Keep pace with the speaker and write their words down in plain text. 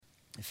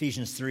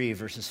Ephesians 3,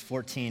 verses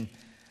 14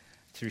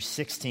 through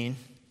 16.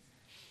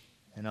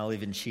 And I'll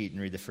even cheat and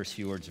read the first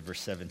few words of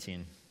verse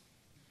 17.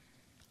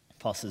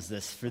 Paul says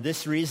this, "For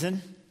this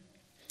reason,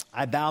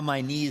 I bow my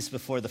knees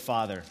before the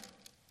Father,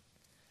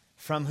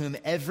 from whom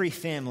every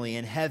family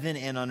in heaven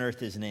and on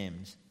earth is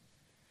named,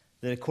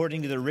 that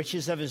according to the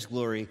riches of his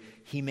glory,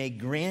 he may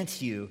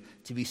grant you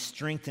to be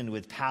strengthened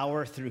with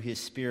power through his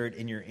Spirit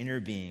in your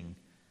inner being,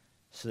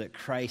 so that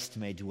Christ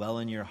may dwell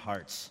in your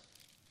hearts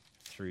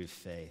through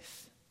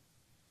faith."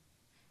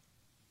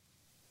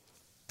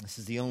 This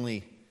is the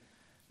only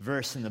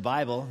verse in the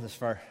Bible, this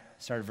far,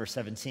 start of verse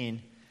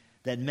 17,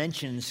 that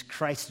mentions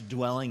Christ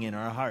dwelling in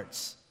our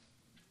hearts.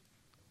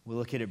 We'll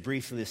look at it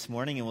briefly this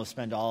morning, and we'll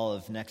spend all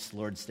of next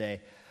Lord's Day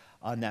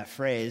on that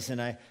phrase.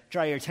 And I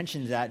draw your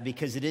attention to that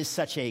because it is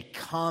such a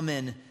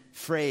common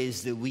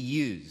phrase that we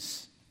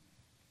use.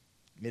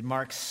 It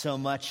marks so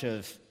much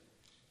of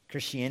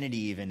Christianity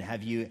even.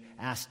 Have you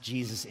asked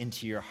Jesus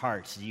into your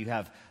heart? Do you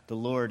have the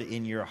Lord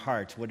in your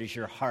heart? What is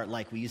your heart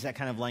like? We use that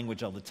kind of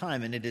language all the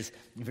time, and it is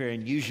very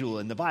unusual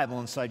in the Bible.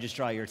 And so I just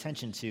draw your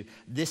attention to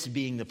this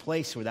being the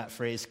place where that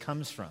phrase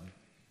comes from.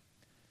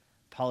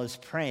 Paul is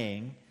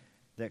praying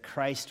that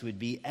Christ would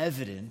be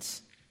evident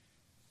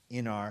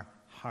in our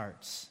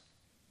hearts.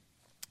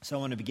 So I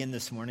want to begin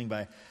this morning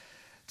by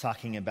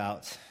talking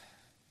about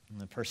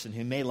the person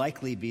who may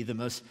likely be the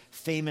most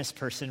famous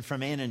person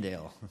from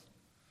Annandale.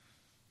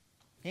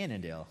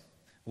 Annandale,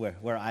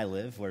 where I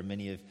live, where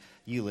many of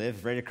you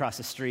live, right across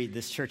the street.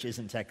 This church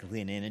isn't technically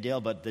in Annandale,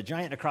 but the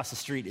giant across the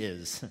street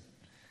is.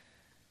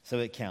 So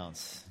it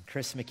counts.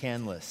 Chris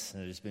McCandless.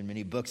 There's been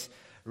many books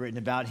written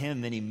about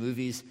him, many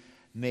movies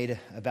made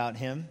about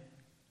him.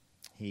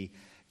 He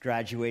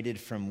graduated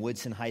from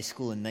Woodson High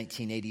School in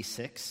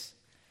 1986.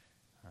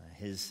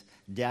 His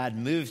dad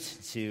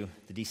moved to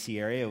the D.C.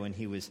 area when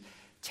he was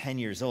 10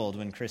 years old,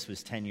 when Chris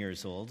was 10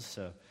 years old,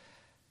 so,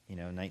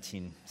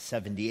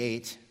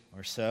 1978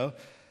 or so.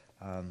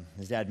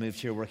 His dad moved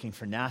here working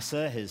for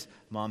NASA. His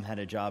mom had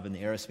a job in the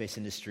aerospace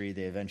industry.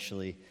 They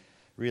eventually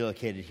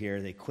relocated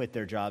here. They quit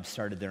their job,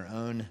 started their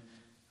own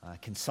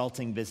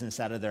consulting business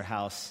out of their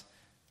house,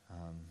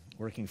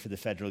 working for the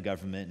federal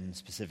government and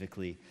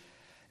specifically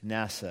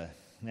NASA.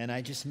 And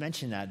I just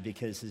mention that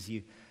because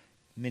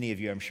many of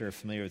you, I'm sure, are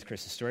familiar with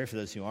Chris's story. For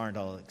those who aren't,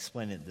 I'll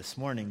explain it this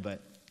morning.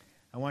 But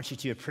I want you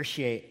to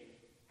appreciate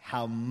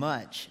how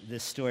much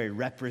this story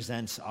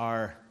represents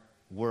our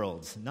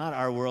world. Not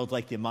our world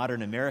like the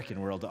modern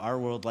American world, our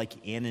world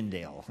like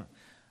Annandale,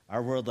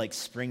 our world like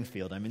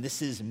Springfield. I mean,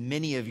 this is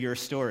many of your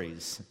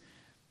stories.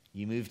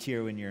 You moved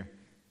here when your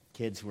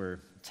kids were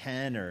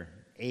 10 or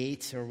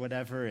 8 or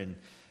whatever, and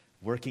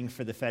working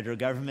for the federal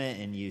government,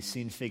 and you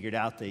soon figured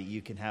out that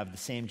you can have the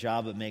same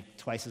job but make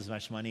twice as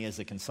much money as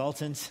a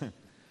consultant.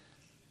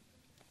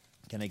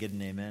 Can I get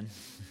an amen?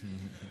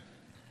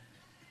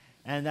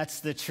 And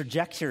that's the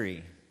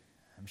trajectory.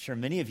 I'm sure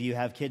many of you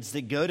have kids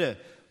that go to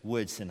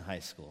Woodson High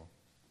School.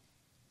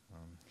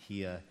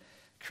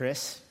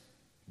 Chris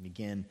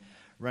began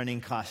running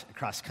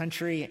cross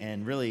country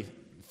and really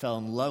fell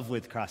in love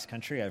with cross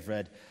country. I've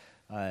read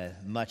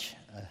much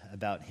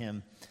about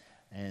him,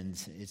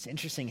 and it's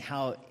interesting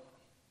how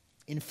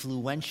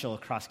influential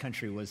cross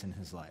country was in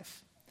his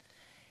life.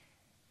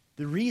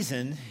 The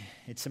reason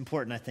it's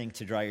important, I think,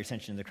 to draw your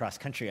attention to the cross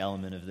country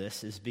element of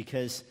this is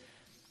because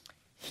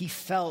he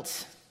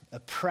felt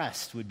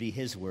oppressed, would be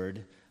his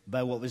word,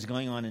 by what was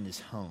going on in his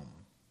home.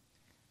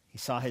 He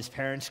saw his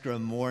parents grow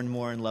more and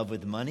more in love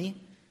with money,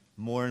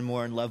 more and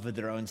more in love with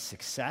their own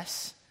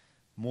success,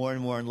 more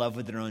and more in love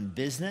with their own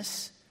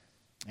business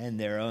and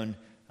their own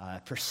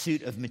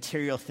pursuit of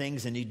material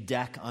things, a new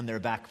deck on their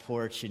back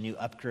porch, a new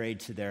upgrade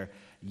to their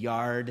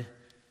yard,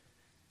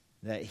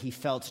 that he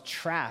felt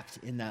trapped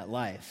in that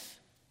life.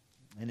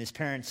 And his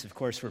parents, of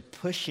course, were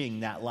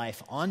pushing that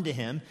life onto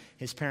him.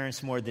 His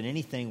parents, more than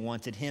anything,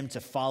 wanted him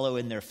to follow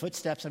in their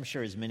footsteps, I'm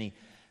sure as many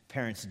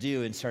parents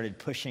do, and started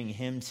pushing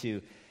him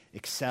to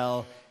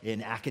excel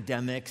in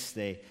academics.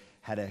 They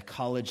had a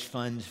college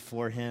fund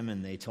for him,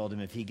 and they told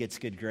him if he gets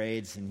good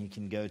grades and he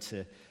can go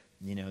to,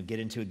 get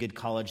into a good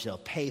college, they'll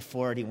pay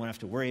for it. He won't have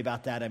to worry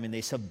about that. I mean,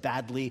 they so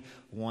badly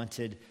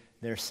wanted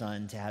their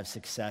son to have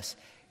success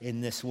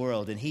in this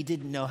world. And he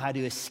didn't know how to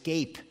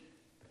escape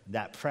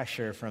that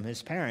pressure from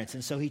his parents,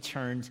 and so he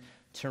turned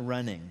to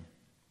running.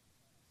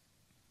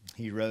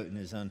 He wrote in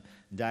his own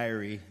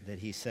diary that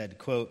he said,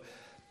 quote,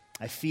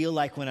 "I feel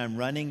like when I'm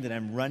running that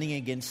I'm running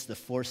against the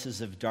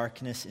forces of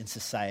darkness in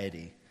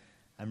society.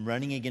 I'm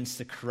running against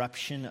the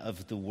corruption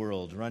of the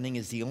world. Running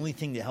is the only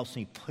thing that helps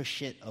me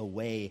push it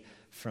away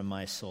from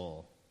my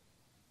soul."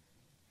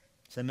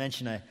 As I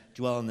mentioned, I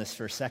dwell on this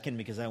for a second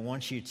because I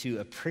want you to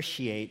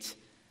appreciate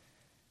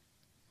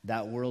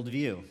that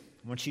worldview.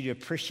 I want you to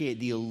appreciate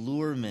the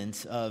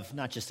allurement of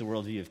not just the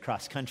worldview of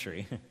cross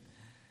country,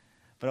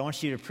 but I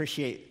want you to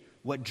appreciate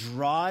what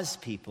draws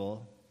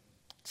people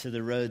to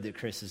the road that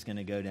Chris is going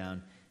to go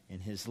down in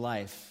his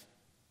life.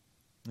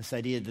 This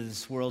idea that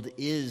this world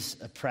is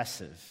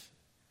oppressive,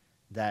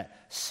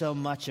 that so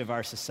much of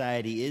our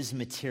society is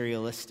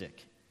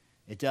materialistic,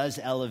 It does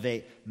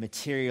elevate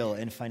material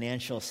and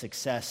financial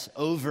success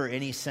over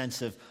any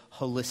sense of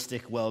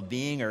holistic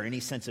well-being or any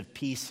sense of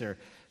peace or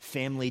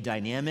family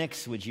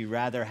dynamics. Would you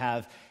rather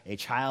have a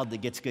child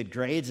that gets good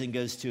grades and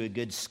goes to a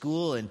good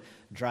school and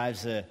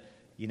drives a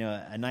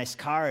nice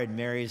car and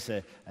marries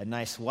a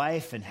nice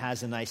wife and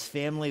has a nice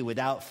family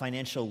without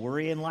financial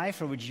worry in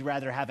life? Or would you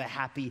rather have a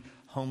happy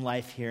home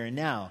life here and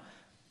now?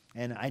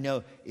 And I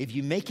know if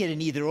you make it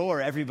an either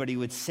or, everybody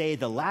would say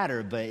the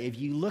latter, but if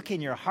you look in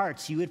your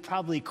hearts, you would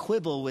probably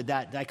quibble with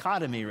that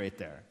dichotomy right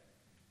there.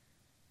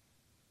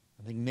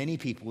 I think many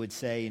people would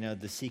say,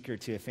 the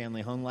secret to a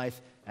family home life,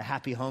 a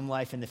happy home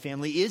life in the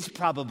family is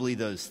probably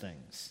those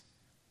things.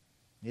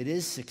 It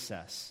is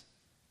success.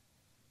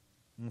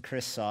 And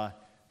Chris saw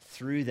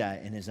through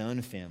that in his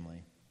own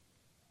family.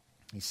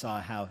 He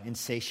saw how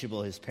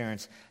insatiable his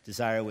parents'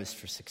 desire was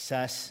for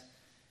success,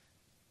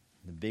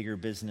 the bigger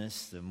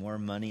business, the more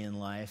money in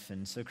life.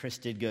 And so Chris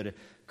did go to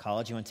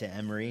college. He went to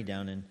Emory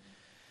down in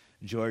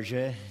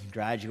Georgia,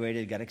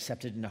 graduated, got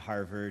accepted into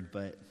Harvard.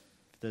 But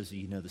for those of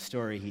you who know the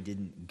story, he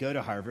didn't go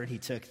to Harvard. He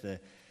took the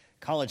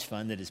college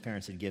fund that his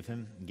parents had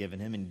given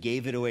him and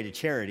gave it away to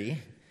charity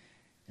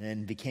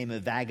and became a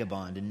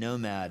vagabond, a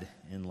nomad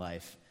in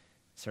life.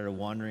 Started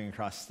wandering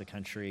across the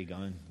country,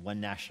 going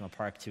one national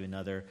park to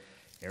another,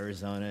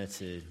 Arizona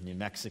to New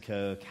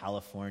Mexico,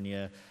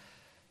 California,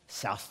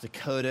 South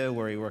Dakota,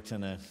 where he worked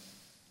on a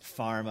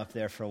farm up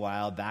there for a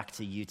while, back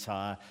to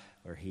Utah,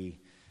 where he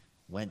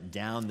went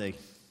down the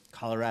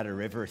Colorado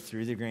River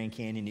through the Grand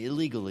Canyon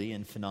illegally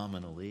and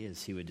phenomenally,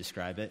 as he would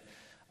describe it,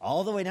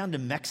 all the way down to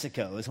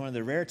Mexico. It was one of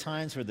the rare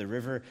times where the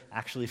river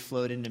actually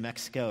flowed into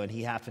Mexico, and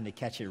he happened to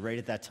catch it right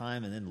at that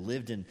time, and then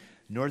lived in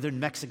northern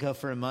Mexico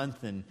for a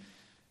month and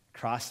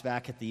crossed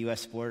back at the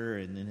U.S. border.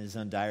 And in his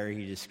own diary,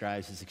 he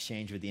describes his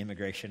exchange with the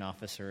immigration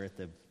officer at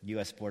the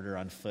U.S. border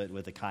on foot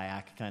with a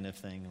kayak kind of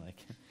thing. Like,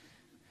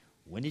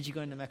 when did you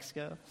go into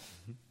Mexico?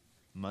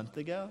 A month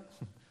ago?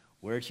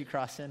 Where did you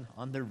cross in?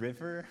 On the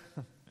river?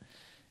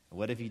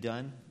 What have you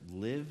done?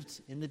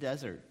 Lived in the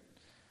desert.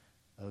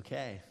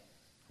 Okay,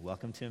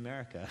 welcome to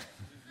America.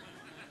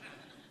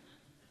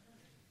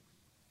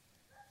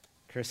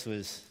 Chris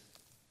was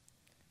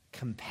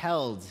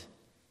compelled,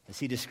 as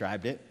he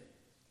described it,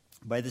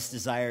 by this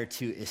desire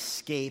to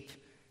escape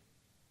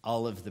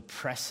all of the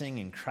pressing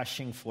and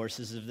crushing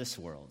forces of this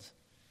world.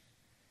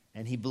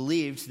 And he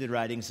believed the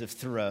writings of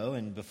Thoreau,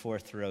 and before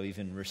Thoreau,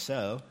 even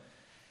Rousseau,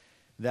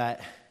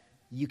 that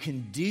you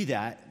can do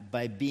that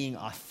by being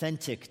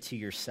authentic to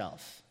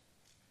yourself.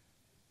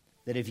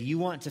 That if you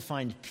want to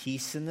find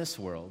peace in this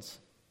world,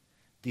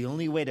 the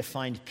only way to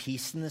find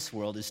peace in this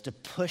world is to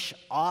push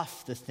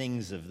off the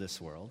things of this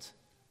world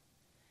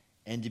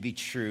and to be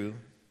true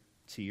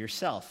to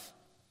yourself.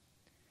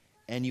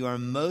 And you are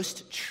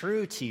most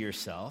true to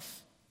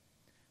yourself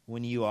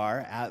when you are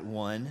at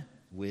one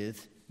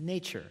with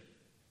nature.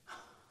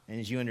 And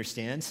as you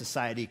understand,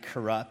 society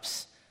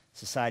corrupts,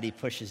 society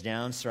pushes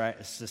down,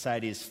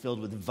 society is filled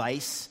with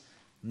vice,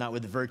 not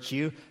with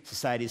virtue.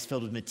 Society is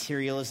filled with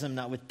materialism,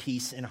 not with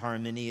peace and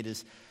harmony. It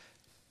is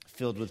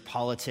filled with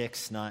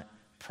politics, not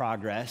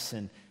progress.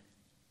 And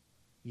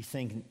you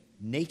think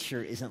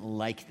nature isn't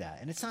like that.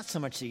 And it's not so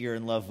much that you're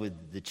in love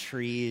with the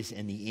trees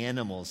and the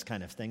animals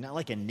kind of thing, not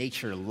like a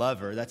nature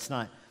lover. That's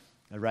not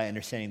a right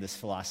understanding of this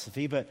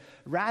philosophy, but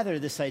rather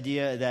this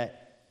idea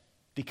that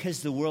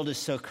because the world is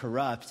so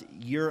corrupt,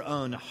 your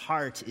own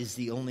heart is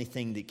the only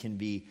thing that can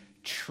be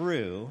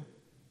true.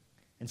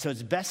 And so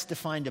it's best to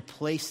find a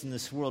place in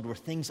this world where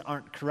things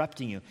aren't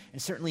corrupting you.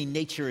 And certainly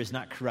nature is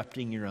not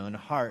corrupting your own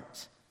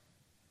heart.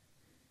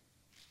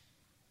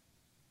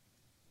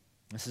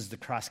 This is the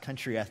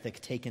cross-country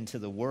ethic taken to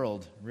the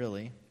world,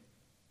 really.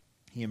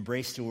 He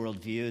embraced a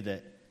worldview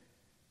that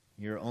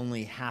you're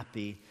only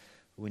happy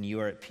when you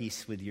are at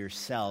peace with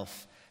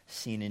yourself,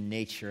 seen in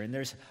nature. And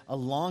there's a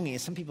longing,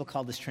 some people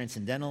call this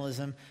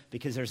transcendentalism,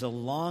 because there's a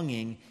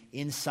longing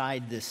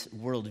inside this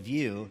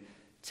worldview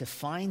to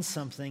find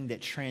something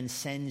that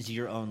transcends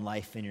your own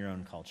life and your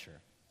own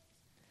culture,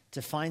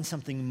 to find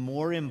something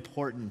more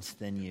important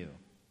than you,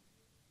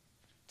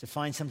 to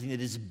find something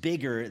that is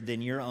bigger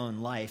than your own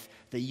life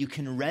that you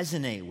can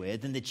resonate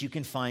with and that you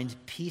can find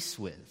peace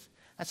with.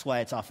 That's why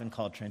it's often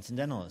called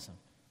transcendentalism.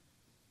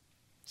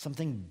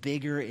 Something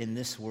bigger in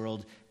this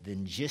world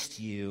than just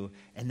you,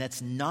 and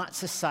that's not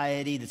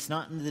society, that's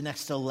not the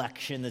next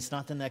election, that's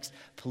not the next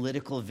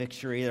political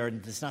victory, or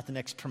that's not the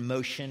next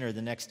promotion or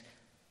the next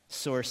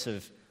source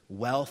of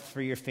wealth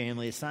for your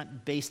family. It's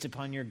not based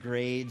upon your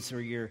grades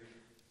or your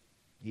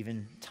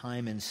even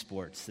time in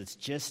sports. It's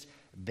just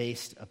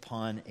based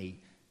upon a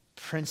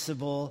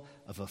principle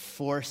of a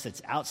force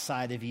that's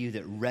outside of you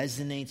that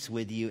resonates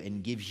with you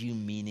and gives you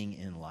meaning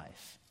in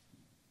life.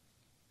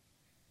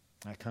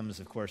 That comes,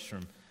 of course,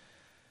 from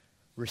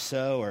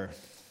Rousseau or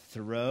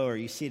Thoreau, or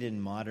you see it in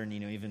modern,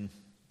 even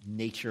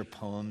nature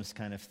poems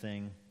kind of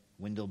thing,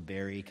 Wendell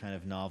Berry kind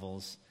of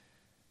novels.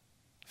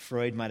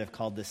 Freud might have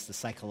called this the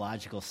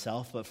psychological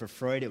self, but for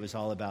Freud it was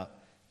all about,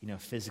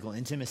 physical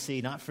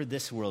intimacy, not for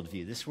this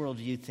worldview. This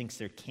worldview thinks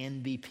there can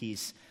be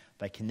peace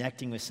by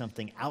connecting with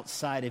something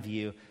outside of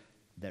you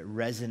that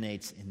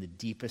resonates in the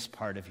deepest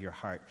part of your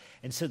heart.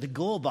 And so the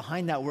goal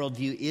behind that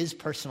worldview is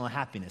personal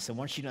happiness. I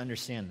want you to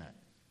understand that.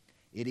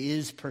 It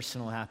is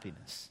personal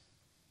happiness.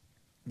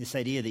 This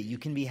idea that you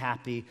can be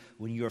happy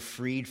when you're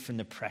freed from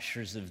the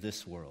pressures of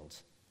this world.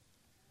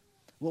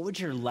 What would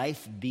your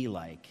life be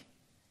like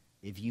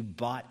if you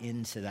bought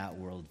into that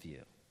worldview?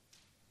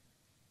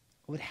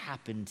 What would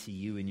happen to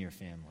you and your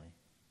family?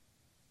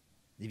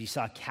 If you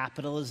saw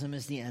capitalism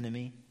as the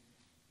enemy,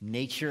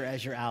 nature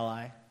as your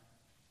ally,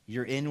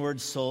 your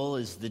inward soul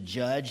is the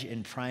judge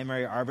and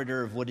primary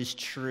arbiter of what is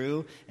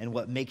true and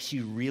what makes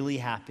you really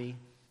happy.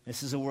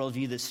 This is a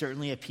worldview that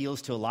certainly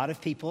appeals to a lot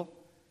of people.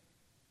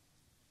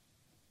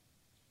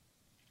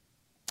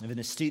 If an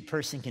astute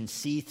person can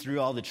see through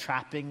all the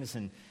trappings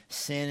and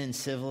sin and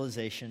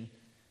civilization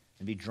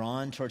and be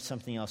drawn towards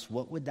something else,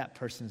 what would that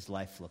person's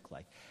life look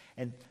like?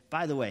 And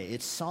by the way,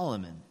 it's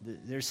Solomon.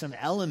 There's some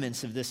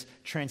elements of this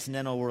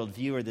transcendental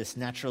worldview or this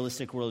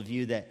naturalistic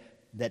worldview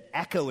that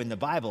echo in the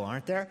Bible,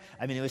 aren't there?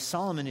 I mean, it was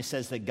Solomon who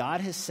says that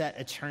God has set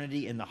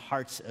eternity in the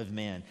hearts of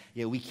man.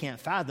 Yet we can't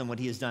fathom what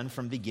he has done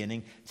from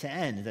beginning to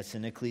end. That's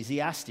in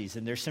Ecclesiastes.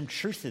 And there's some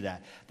truth to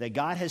that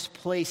God has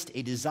placed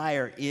a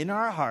desire in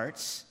our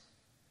hearts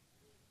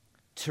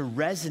to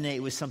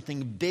resonate with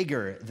something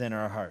bigger than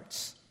our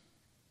hearts.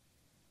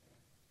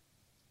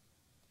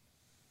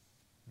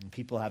 And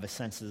people have a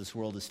sense that this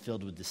world is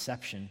filled with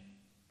deception.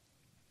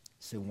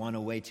 So they want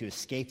a way to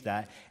escape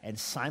that. And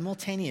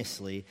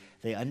simultaneously,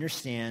 they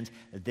understand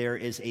that there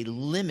is a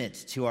limit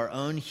to our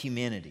own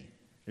humanity.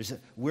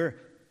 We're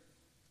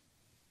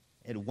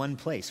at one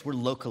place. We're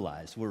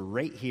localized. We're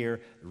right here,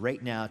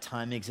 right now.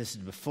 Time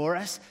existed before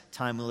us.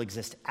 Time will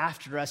exist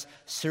after us.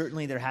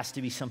 Certainly, there has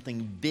to be something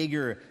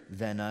bigger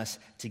than us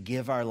to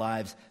give our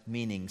lives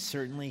meaning.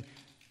 Certainly,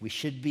 we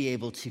should be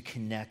able to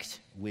connect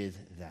with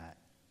that.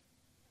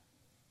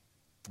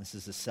 This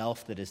is a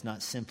self that is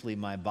not simply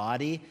my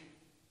body,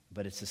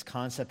 but it's this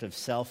concept of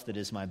self that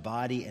is my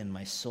body and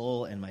my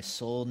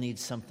soul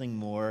needs something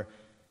more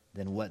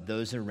than what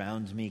those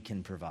around me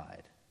can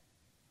provide.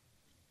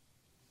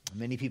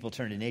 Many people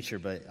turn to nature,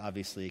 but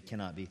obviously it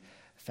cannot be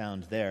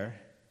found there.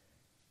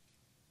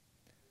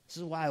 This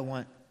is why I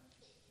want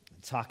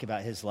to talk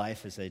about his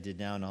life as I did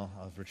now, and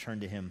I'll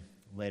return to him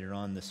later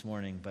on this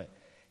morning. But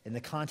in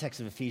the context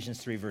of Ephesians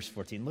 3, verse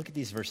 14, look at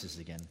these verses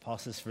again. Paul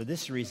says, "For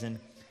this reason,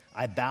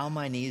 I bow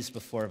my knees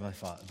before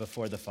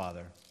the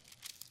Father,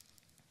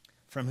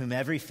 from whom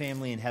every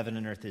family in heaven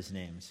and earth is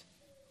named,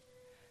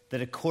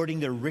 that according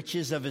to the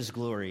riches of his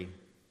glory,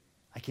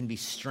 I can be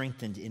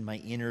strengthened in my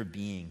inner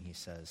being," he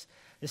says.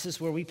 This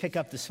is where we pick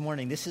up this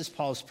morning. This is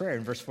Paul's prayer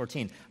in verse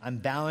 14. I'm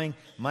bowing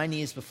my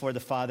knees before the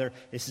Father.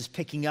 This is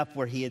picking up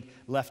where he had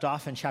left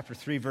off in chapter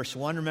 3, verse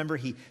 1. Remember,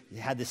 he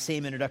had the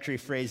same introductory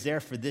phrase there.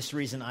 For this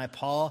reason, I,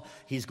 Paul.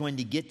 He's going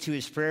to get to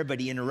his prayer, but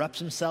he interrupts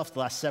himself. The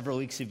last several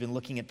weeks, we've been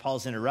looking at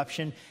Paul's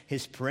interruption,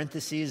 his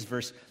parentheses,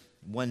 verse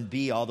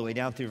 1b all the way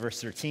down through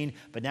verse 13.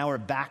 But now we're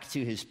back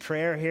to his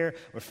prayer here.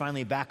 We're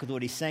finally back with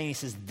what he's saying. He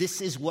says,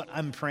 this is what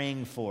I'm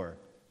praying for.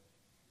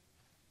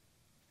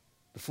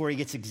 Before he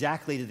gets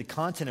exactly to the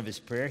content of his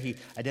prayer, he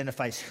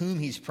identifies whom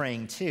he's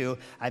praying to.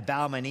 I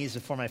bow my knees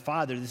before my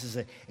Father. This is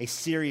a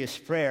serious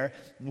prayer.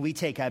 We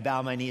take I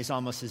bow my knees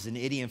almost as an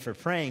idiom for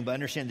praying, but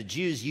understand the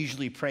Jews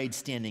usually prayed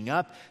standing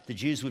up. The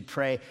Jews would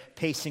pray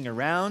pacing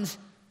around.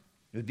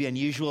 It would be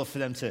unusual for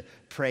them to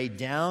pray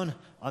down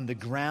on the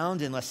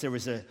ground unless there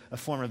was a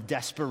form of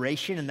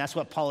desperation, and that's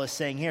what Paul is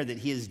saying here, that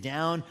he is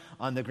down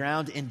on the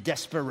ground in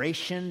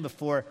desperation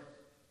before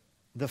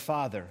the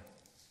Father.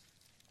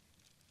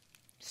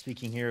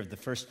 Speaking here of the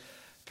first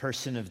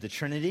person of the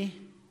Trinity,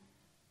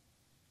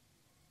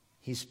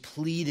 he's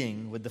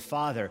pleading with the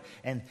Father.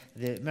 And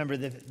remember,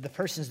 the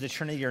persons of the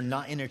Trinity are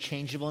not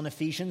interchangeable in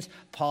Ephesians.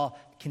 Paul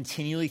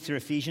continually through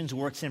Ephesians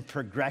works in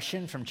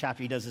progression from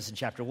he does this in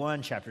chapter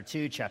 1, chapter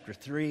 2, chapter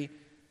 3,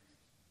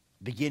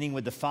 beginning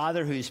with the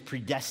Father who is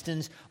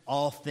predestines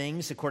all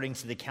things according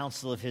to the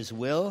counsel of his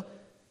will.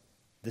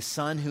 The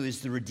Son, who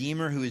is the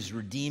Redeemer, who is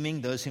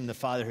redeeming those whom the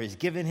Father has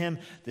given him.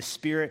 The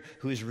Spirit,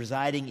 who is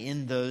residing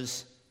in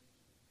those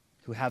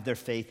who have their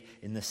faith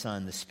in the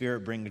Son. The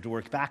Spirit brings to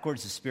work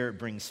backwards. The Spirit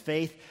brings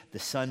faith. The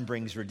Son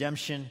brings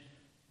redemption.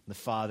 The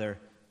Father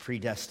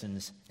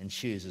predestines and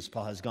chooses.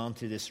 Paul has gone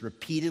through this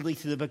repeatedly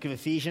through the book of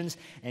Ephesians,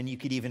 and you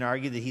could even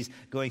argue that he's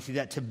going through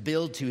that to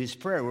build to his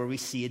prayer, where we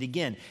see it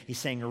again. He's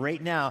saying,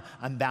 right now,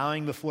 I'm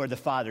bowing before the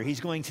Father. He's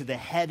going to the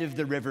head of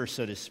the river,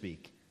 so to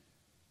speak.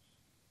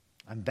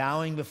 I'm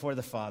bowing before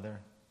the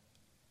Father.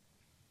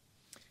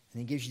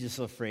 And he gives you this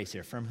little phrase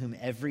here, from whom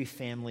every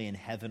family in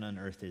heaven and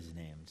earth is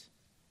named.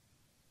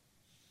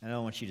 I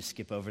don't want you to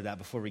skip over that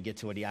before we get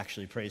to what he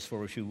actually prays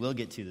for, which we will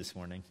get to this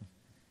morning.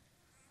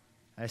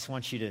 I just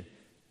want you to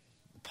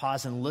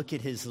pause and look at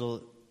his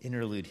little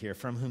interlude here,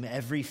 from whom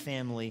every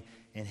family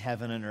in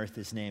heaven and earth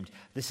is named.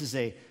 This is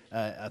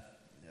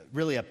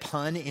really a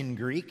pun in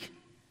Greek.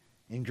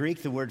 In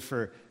Greek, the word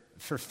for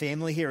for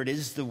family here, it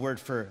is the word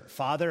for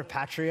father,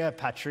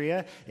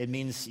 patria. It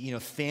means,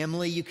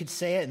 family, you could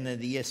say it, and then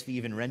the ESV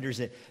even renders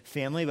it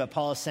family. But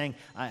Paul is saying,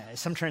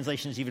 some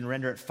translations even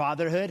render it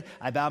fatherhood.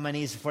 I bow my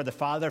knees before the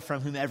Father,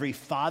 from whom every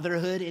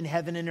fatherhood in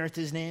heaven and earth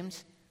is named.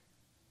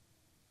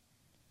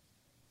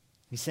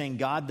 He's saying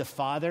God the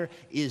Father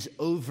is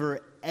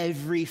over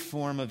every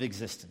form of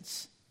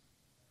existence.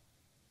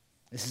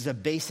 This is a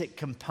basic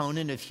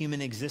component of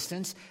human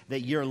existence, that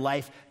your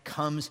life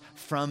comes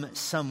from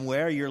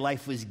somewhere. Your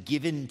life was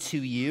given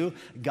to you.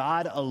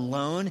 God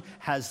alone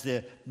has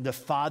the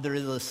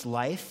fatherless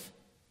life.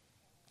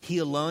 He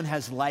alone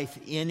has life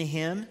in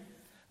him.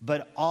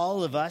 But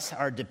all of us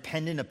are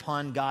dependent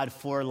upon God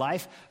for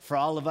life. For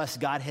all of us,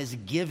 God has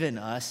given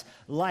us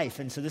life.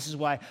 And so this is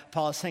why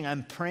Paul is saying,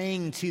 I'm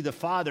praying to the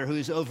Father who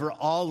is over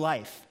all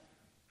life,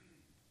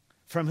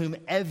 from whom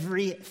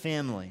every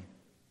family,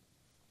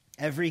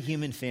 every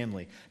human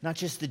family, not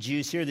just the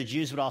Jews here. The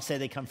Jews would all say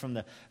they come from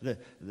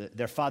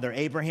their father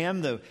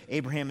Abraham, though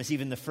Abraham is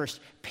even the first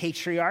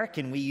patriarch,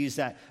 and we use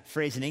that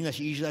phrase in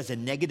English. It usually has a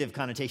negative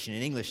connotation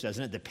in English,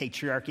 doesn't it? The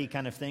patriarchy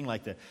kind of thing,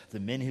 like the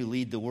men who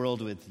lead the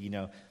world with,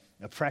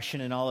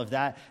 oppression and all of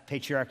that.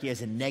 Patriarchy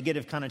has a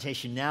negative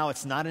connotation now.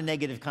 It's not a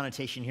negative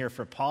connotation here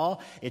for Paul.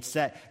 It's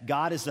that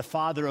God is the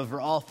Father over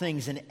all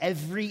things, and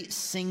every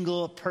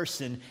single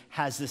person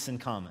has this in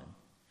common.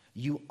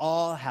 You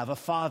all have a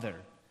father.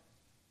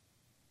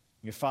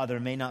 Your father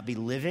may not be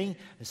living.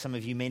 Some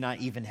of you may not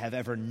even have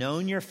ever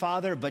known your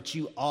father, but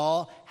you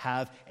all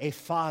have a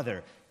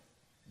father.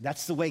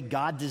 That's the way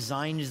God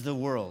designs the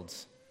world.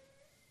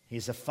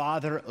 He's a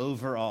father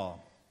over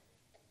all.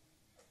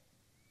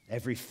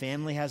 Every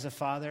family has a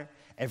father.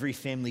 Every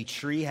family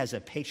tree has a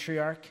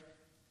patriarch.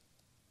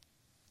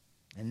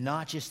 And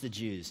not just the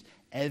Jews.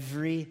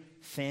 Every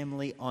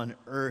family on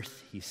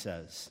earth, he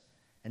says.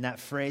 And that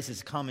phrase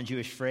is a common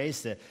Jewish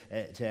phrase to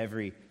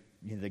every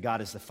that God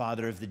is the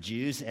Father of the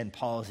Jews, and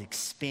Paul is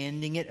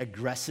expanding it,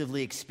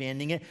 aggressively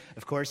expanding it.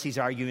 Of course, he's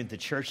arguing that the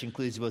church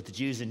includes both the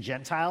Jews and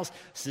Gentiles,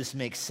 so this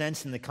makes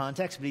sense in the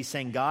context, but he's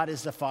saying God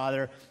is the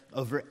Father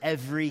over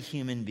every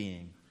human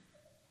being.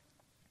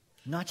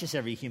 Not just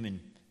every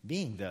human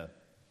being, though.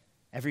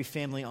 Every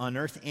family on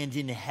earth and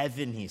in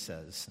heaven, he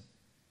says.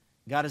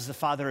 God is the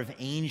Father of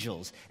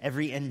angels.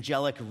 Every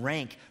angelic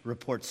rank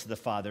reports to the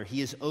Father.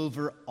 He is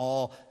over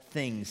all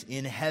things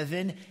in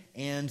heaven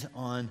and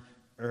on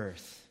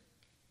earth.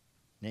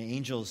 Now,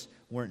 angels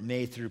weren't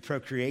made through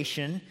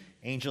procreation.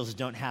 Angels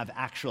don't have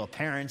actual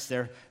parents.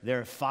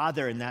 Their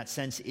father, in that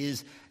sense,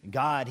 is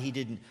God. He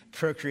didn't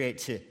procreate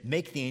to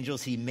make the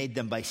angels. He made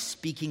them by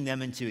speaking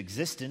them into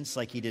existence,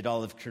 like he did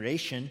all of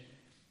creation.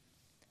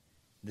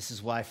 This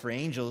is why for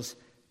angels,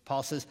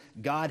 Paul says,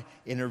 God,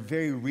 in a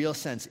very real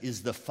sense,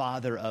 is the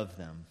Father of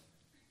them.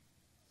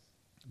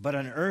 But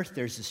on earth,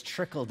 there's this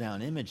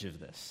trickle-down image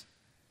of this.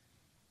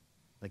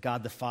 That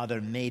God the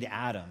Father made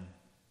Adam.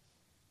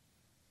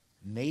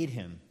 Made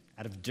him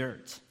out of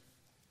dirt.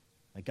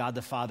 That God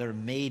the Father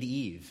made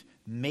Eve,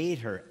 made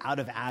her out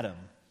of Adam.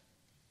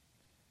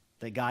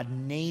 That God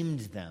named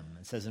them.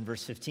 It says in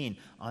verse 15,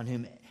 on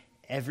whom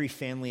every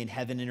family in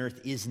heaven and earth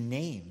is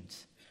named.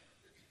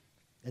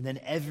 And then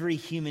every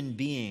human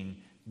being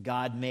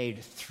God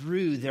made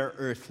through their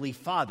earthly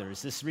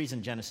fathers. This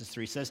reason Genesis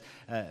 3 says,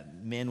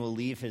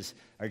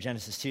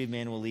 Genesis 2,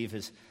 man will leave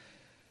his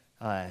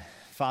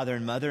father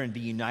and mother and be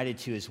united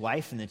to his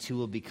wife, and the two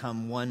will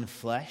become one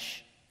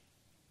flesh.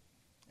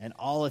 And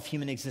all of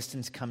human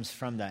existence comes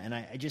from that. And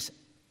I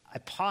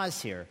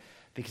pause here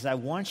because I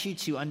want you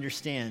to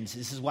understand,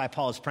 this is why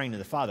Paul is praying to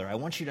the Father. I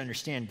want you to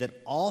understand that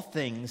all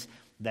things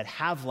that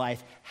have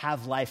life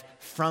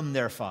from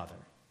their Father.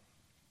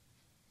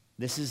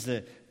 This is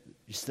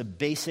just the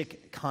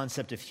basic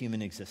concept of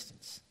human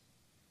existence.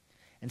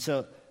 And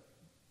so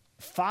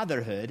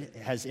fatherhood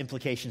has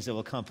implications that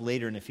will come up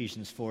later in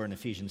Ephesians 4 and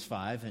Ephesians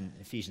 5 and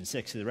Ephesians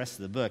 6 through the rest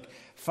of the book.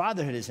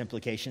 Fatherhood has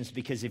implications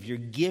because if you're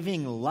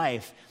giving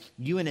life,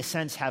 you in a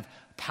sense have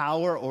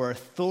power or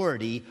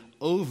authority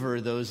over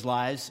those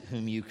lives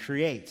whom you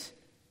create.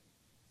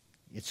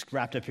 It's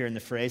wrapped up here in the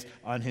phrase,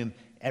 on whom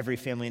every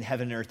family in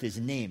heaven and earth is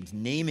named.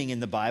 Naming in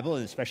the Bible,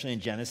 and especially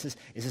in Genesis,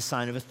 is a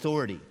sign of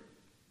authority.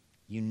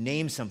 You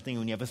name something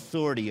when you have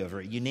authority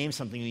over it. You name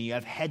something when you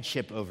have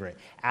headship over it.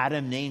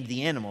 Adam named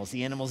the animals.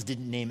 The animals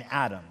didn't name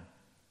Adam.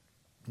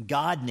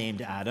 God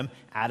named Adam.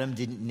 Adam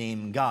didn't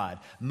name God.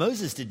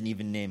 Moses didn't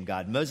even name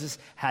God. Moses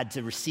had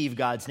to receive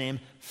God's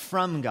name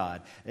from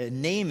God.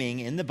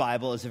 Naming in the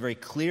Bible is a very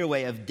clear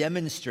way of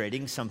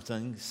demonstrating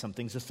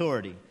something's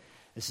authority.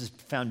 This is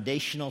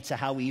foundational to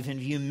how we even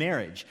view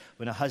marriage.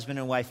 When a husband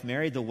and wife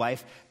marry, the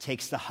wife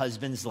takes the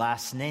husband's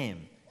last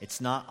name. It's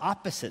not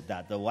opposite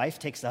that. The wife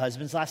takes the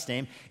husband's last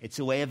name. It's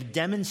a way of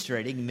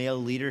demonstrating male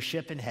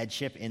leadership and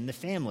headship in the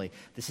family.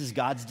 This is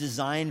God's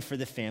design for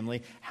the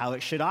family, how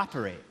it should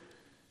operate.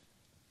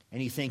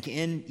 And you think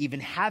in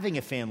even having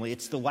a family,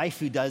 it's the wife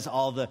who does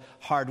all the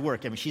hard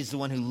work. I mean, she's the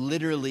one who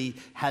literally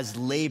has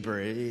labor.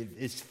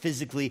 It's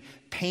physically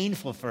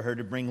painful for her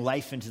to bring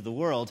life into the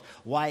world.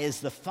 Why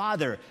is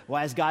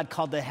God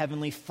called the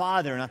Heavenly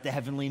Father, not the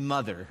Heavenly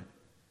Mother?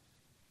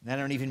 And I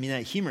don't even mean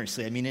that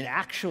humorously. I mean it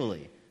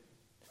actually.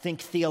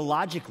 Think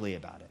theologically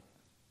about it.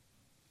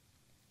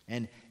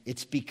 And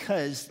it's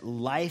because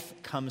life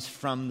comes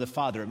from the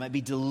Father. It might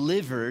be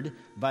delivered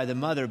by the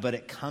mother, but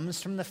it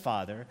comes from the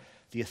Father.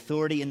 The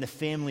authority in the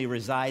family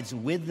resides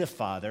with the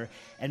father,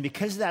 and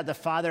because of that, the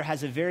father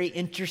has a very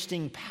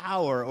interesting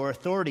power or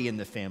authority in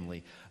the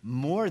family,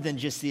 more than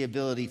just the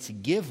ability to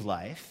give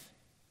life,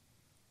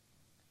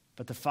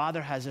 but the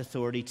father has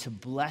authority to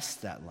bless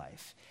that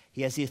life.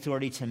 He has the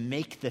authority to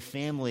make the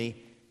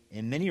family,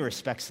 in many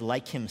respects,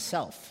 like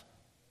himself,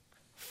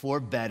 for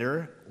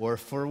better or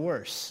for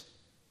worse.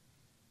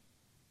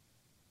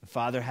 The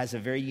father has a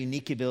very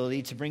unique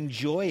ability to bring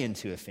joy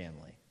into a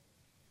family.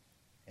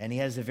 And he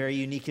has a very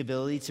unique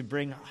ability to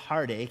bring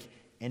heartache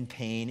and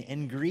pain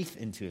and grief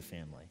into a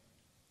family.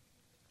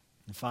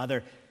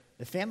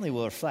 The family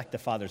will reflect the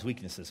father's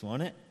weaknesses,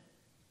 won't it?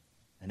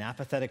 An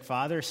apathetic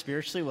father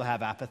spiritually will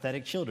have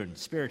apathetic children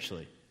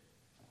spiritually.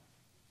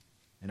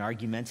 An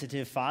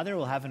argumentative father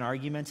will have an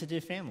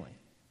argumentative family.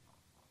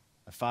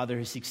 A father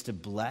who seeks to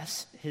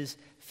bless his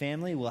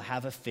family will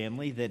have a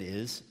family that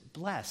is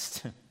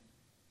blessed.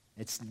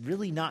 It's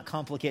really not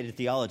complicated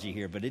theology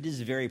here, but it is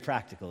very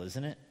practical,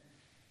 isn't it?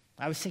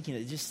 I was thinking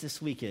that just this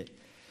week at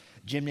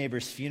Jim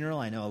Neighbor's funeral,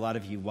 I know a lot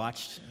of you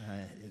watched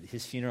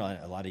his funeral,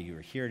 a lot of you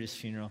were here at his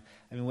funeral.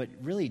 I mean, what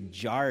really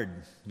jarred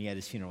me at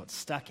his funeral, what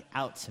stuck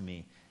out to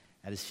me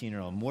at his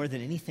funeral more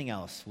than anything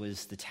else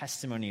was the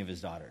testimony of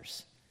his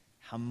daughters,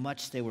 how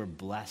much they were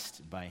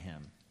blessed by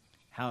him,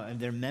 how and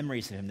their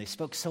memories of him. They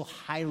spoke so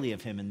highly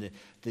of him and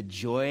the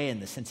joy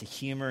and the sense of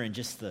humor and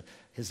just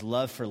his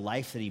love for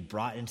life that he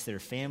brought into their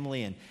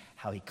family and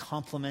how he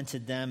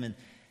complimented them. And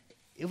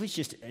it was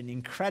just an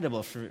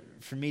incredible for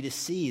me to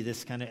see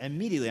this kind of,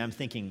 immediately I'm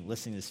thinking,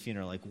 listening to this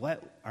funeral, like,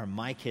 what are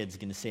my kids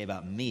going to say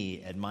about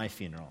me at my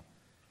funeral?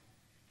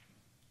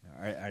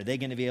 Are they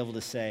going to be able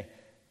to say,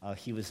 oh,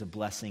 he was a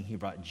blessing, he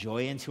brought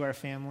joy into our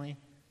family?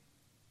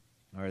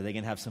 Or are they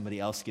going to have somebody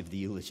else give the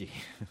eulogy?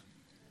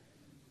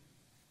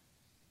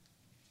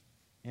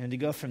 And to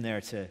go from there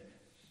to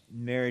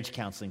marriage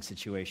counseling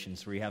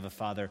situations where you have a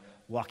father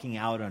walking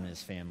out on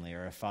his family,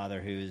 or a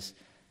father who's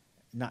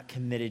not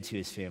committed to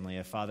his family,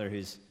 a father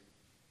who's,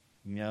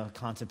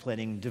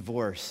 contemplating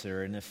divorce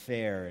or an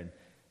affair,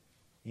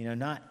 and,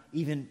 not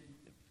even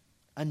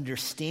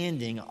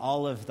understanding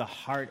all of the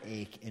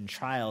heartache and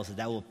trials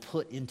that will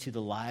put into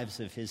the lives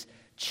of his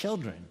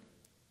children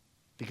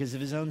because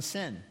of his own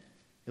sin.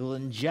 It will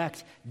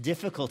inject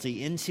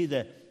difficulty into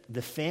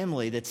the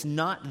family that's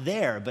not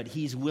there, but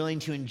he's willing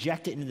to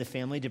inject it into the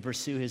family to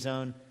pursue his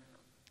own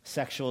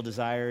sexual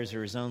desires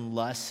or his own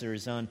lusts or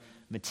his own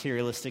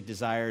materialistic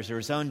desires or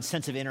his own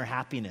sense of inner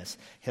happiness.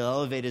 He'll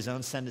elevate his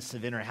own sense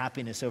of inner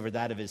happiness over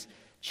that of his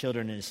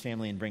children and his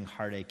family and bring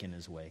heartache in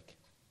his wake.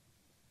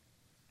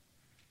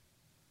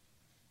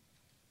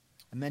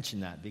 I mention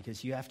that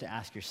because you have to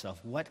ask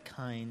yourself, what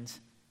kind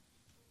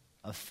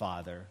of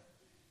father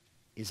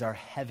is our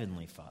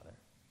heavenly Father?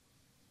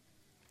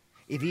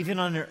 If even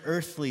on an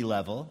earthly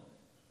level,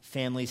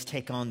 families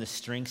take on the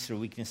strengths or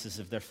weaknesses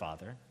of their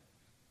father,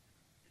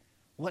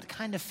 what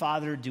kind of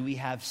father do we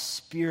have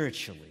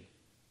spiritually?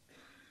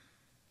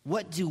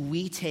 What do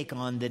we take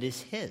on that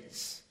is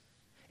his?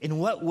 In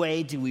what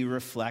way do we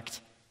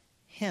reflect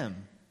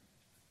him?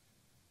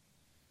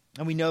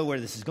 And we know where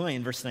this is going.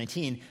 In verse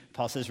 19,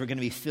 Paul says we're going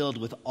to be filled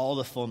with all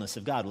the fullness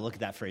of God. We'll look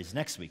at that phrase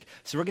next week.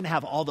 So we're going to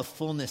have all the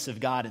fullness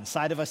of God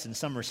inside of us in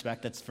some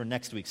respect. That's for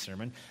next week's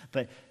sermon.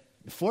 But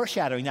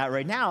foreshadowing that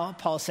right now,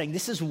 Paul's saying,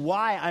 this is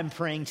why I'm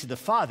praying to the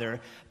Father,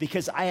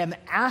 because I am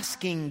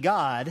asking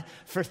God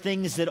for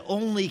things that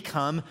only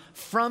come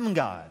from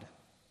God.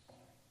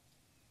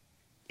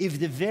 If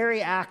the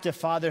very act of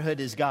fatherhood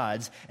is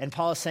God's, and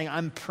Paul is saying,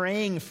 I'm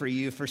praying for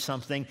you for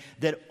something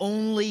that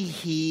only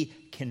he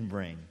can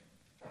bring.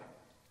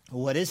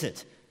 What is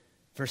it?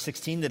 Verse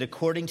 16, that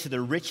according to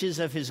the riches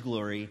of his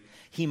glory,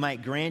 he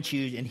might grant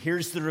you, and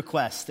here's the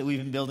request that we've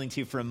been building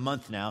to for a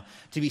month now,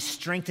 to be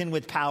strengthened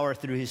with power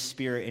through his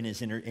Spirit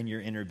in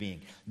your inner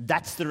being.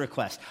 That's the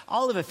request.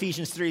 All of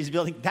Ephesians 3 is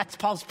building, that's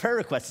Paul's prayer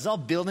request. It's all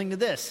building to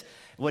this.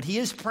 What he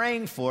is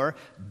praying for,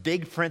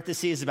 big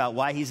parentheses about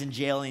why he's in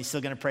jail and he's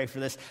still going to pray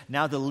for this.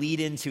 Now the lead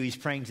into, he's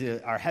praying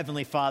to our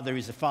Heavenly Father,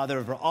 who's the Father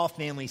over all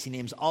families. He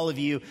names all of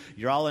you.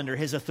 You're all under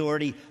his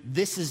authority.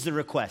 This is the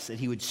request, that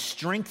he would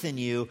strengthen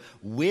you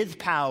with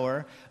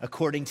power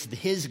according to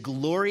his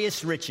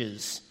glorious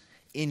riches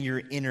in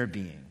your inner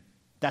being.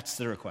 That's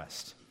the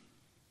request.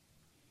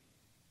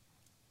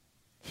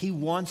 He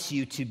wants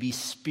you to be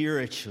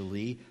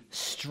spiritually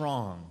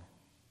strong.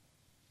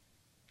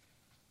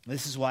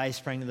 This is why he's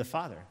praying to the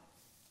Father.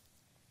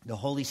 The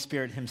Holy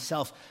Spirit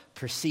himself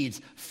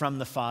proceeds from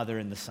the Father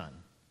and the Son.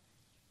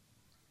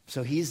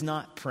 So he's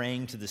not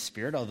praying to the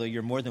Spirit, although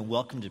you're more than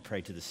welcome to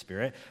pray to the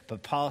Spirit.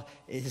 But Paul,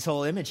 his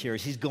whole image here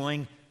is he's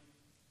going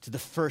to the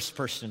first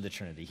person of the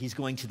Trinity. He's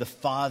going to the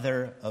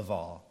Father of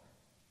all.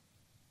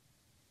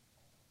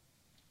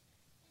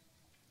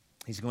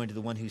 He's going to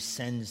the one who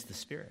sends the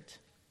Spirit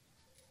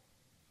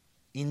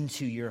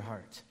into your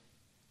heart.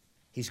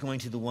 He's going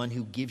to the one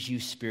who gives you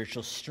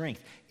spiritual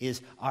strength.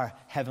 Is our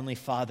Heavenly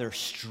Father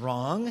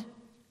strong?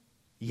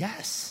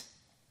 Yes.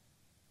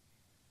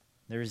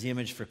 There is the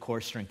image for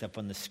core strength up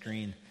on the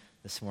screen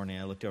this morning.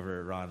 I looked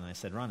over at Ron and I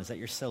said, Ron, is that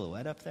your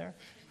silhouette up there?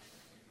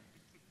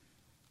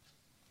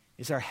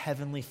 Is our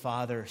Heavenly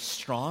Father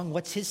strong?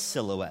 What's his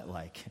silhouette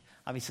like?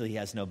 Obviously, he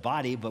has no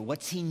body, but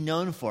what's he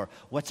known for?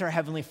 What's our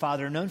Heavenly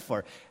Father known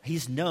for?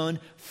 He's known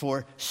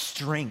for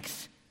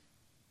strength.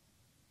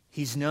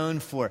 He's known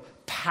for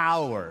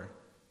power.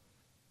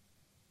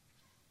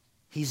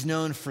 He's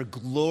known for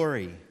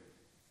glory.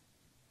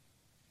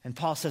 And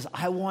Paul says,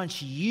 I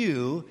want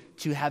you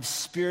to have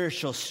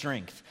spiritual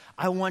strength.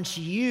 I want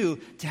you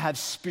to have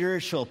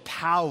spiritual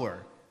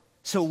power.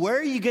 So where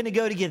are you going to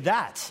go to get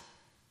that?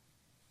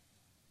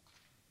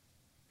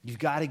 You've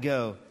got to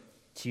go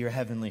to your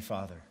Heavenly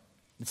Father.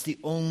 It's the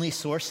only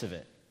source of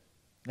it.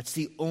 It's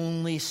the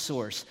only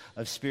source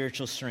of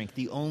spiritual strength,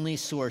 the only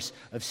source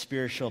of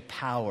spiritual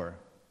power.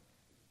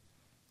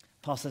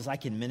 Paul says, I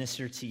can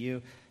minister to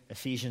you,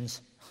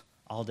 Ephesians,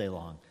 all day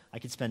long. I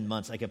could spend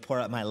months. I could pour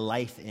out my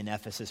life in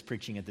Ephesus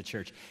preaching at the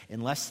church.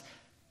 Unless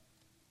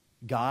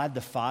God,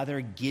 the Father,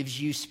 gives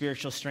you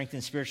spiritual strength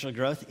and spiritual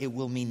growth, it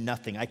will mean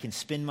nothing. I can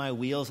spin my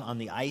wheels on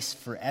the ice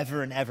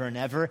forever and ever and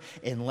ever.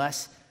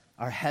 Unless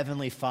our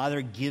Heavenly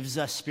Father gives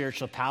us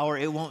spiritual power,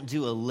 it won't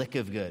do a lick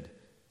of good.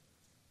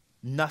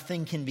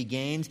 Nothing can be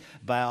gained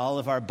by all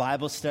of our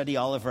Bible study,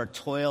 all of our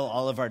toil,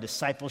 all of our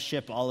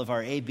discipleship, all of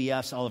our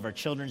ABFs, all of our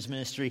children's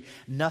ministry.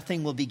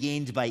 Nothing will be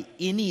gained by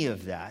any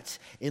of that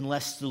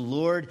unless the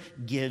Lord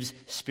gives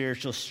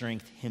spiritual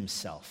strength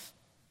himself.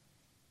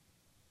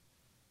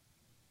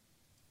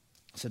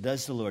 So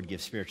does the Lord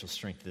give spiritual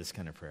strength to this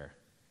kind of prayer?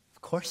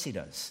 Of course he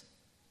does.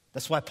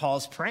 That's why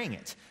Paul's praying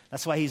it.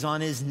 That's why he's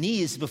on his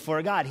knees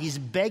before God. He's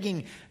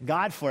begging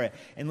God for it.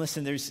 And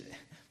listen,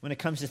 when it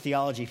comes to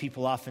theology,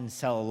 people often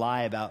tell a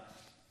lie about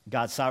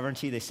God's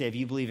sovereignty. They say, if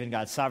you believe in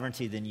God's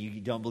sovereignty, then you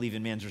don't believe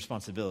in man's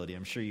responsibility.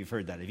 I'm sure you've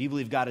heard that. If you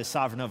believe God is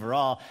sovereign over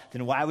all,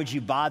 then why would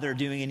you bother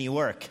doing any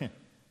work?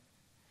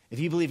 If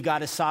you believe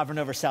God is sovereign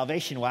over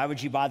salvation, why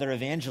would you bother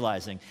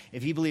evangelizing?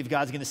 If you believe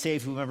God's going to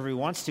save whomever he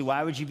wants to,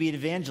 why would you be an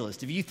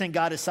evangelist? If you think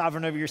God is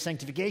sovereign over your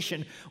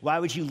sanctification, why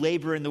would you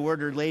labor in the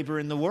word or labor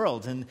in the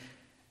world? And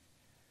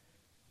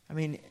I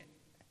mean,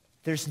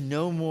 there's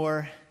no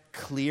more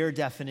clear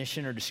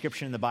definition or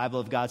description in the Bible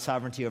of God's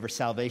sovereignty over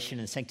salvation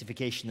and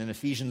sanctification than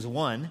Ephesians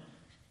 1,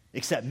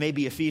 except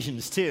maybe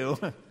Ephesians 2.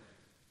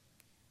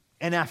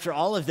 And after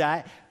all of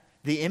that,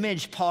 the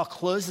image Paul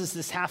closes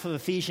this half of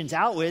Ephesians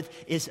out with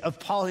is of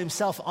Paul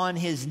himself on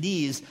his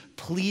knees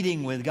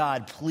pleading with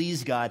God,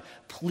 please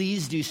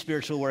do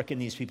spiritual work in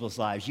these people's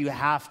lives. You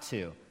have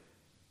to.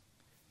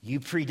 You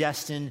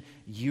predestine,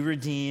 you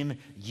redeem,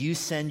 you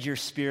send your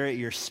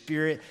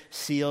spirit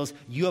seals,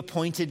 you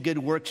appointed good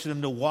works for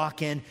them to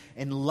walk in.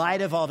 In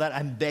light of all that,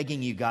 I'm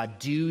begging you, God,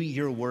 do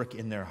your work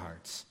in their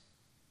hearts.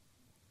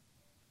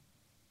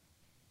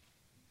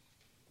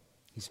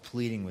 He's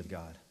pleading with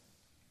God.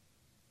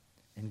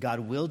 And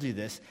God will do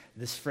this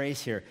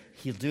phrase here,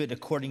 he'll do it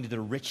according to the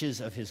riches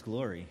of his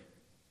glory.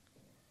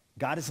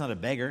 God is not a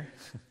beggar.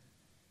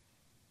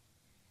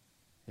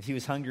 If he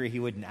was hungry, he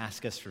wouldn't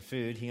ask us for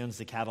food. He owns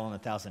the cattle on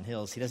 1,000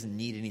 hills. He doesn't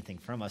need anything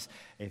from us.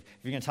 If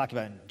you're going to talk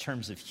about in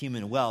terms of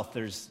human wealth,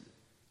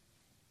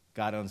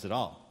 God owns it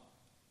all.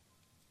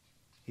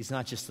 He's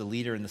not just the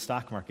leader in the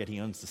stock market.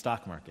 He owns the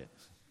stock market.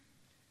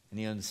 And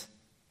he owns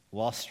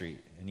Wall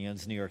Street, and he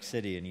owns New York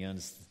City, and he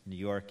owns New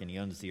York, and he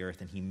owns the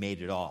earth, and he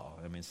made it all.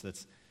 I mean, so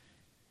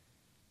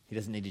he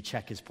doesn't need to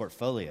check his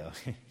portfolio.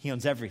 He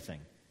owns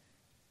everything.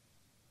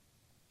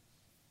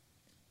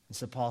 And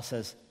so Paul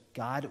says,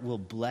 God will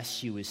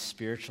bless you with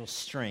spiritual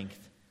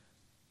strength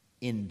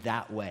in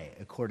that way,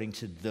 according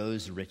to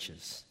those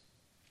riches.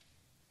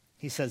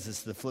 He says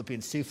this to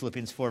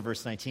Philippians 4,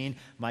 verse 19,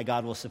 my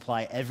God will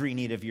supply every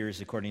need of yours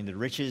according to the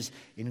riches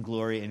in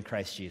glory in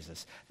Christ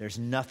Jesus. There's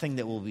nothing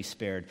that will be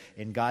spared.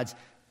 In God's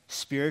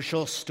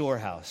spiritual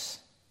storehouse,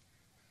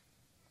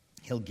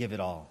 he'll give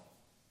it all.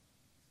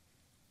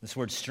 This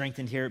word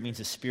strengthened here, it means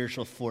a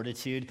spiritual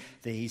fortitude,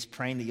 that he's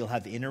praying that you'll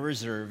have inner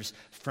reserves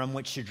from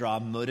which to draw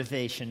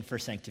motivation for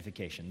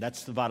sanctification.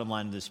 That's the bottom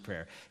line of this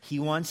prayer. He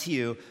wants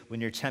you, when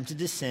you're tempted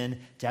to sin,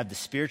 to have the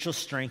spiritual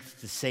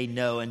strength to say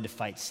no and to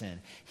fight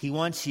sin. He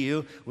wants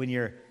you, when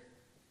you're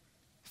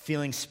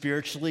feeling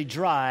spiritually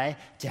dry,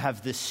 to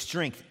have the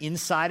strength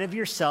inside of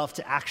yourself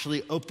to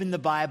actually open the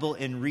Bible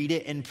and read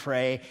it and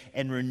pray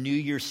and renew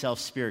yourself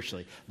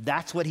spiritually.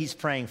 That's what he's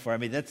praying for. I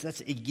mean,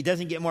 it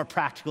doesn't get more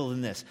practical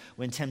than this.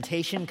 When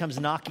temptation comes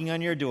knocking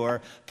on your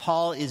door,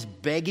 Paul is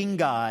begging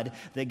God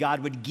that God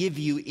would give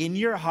you in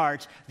your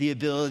heart the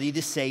ability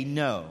to say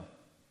no.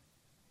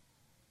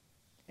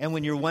 And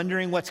when you're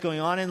wondering what's going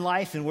on in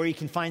life and where you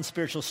can find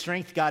spiritual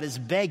strength, God is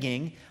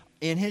begging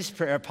in his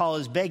prayer, Paul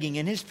is begging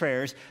in his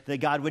prayers that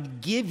God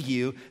would give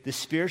you the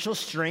spiritual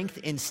strength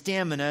and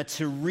stamina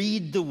to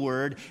read the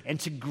word and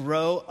to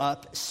grow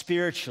up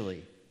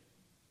spiritually.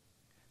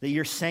 That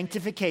your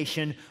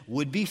sanctification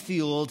would be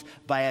fueled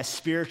by a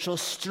spiritual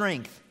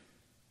strength,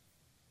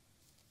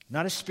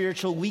 not a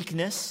spiritual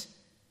weakness,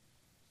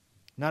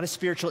 not a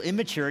spiritual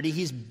immaturity.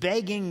 He's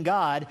begging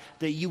God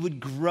that you would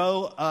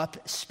grow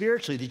up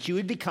spiritually, that you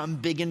would become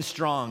big and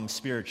strong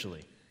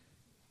spiritually.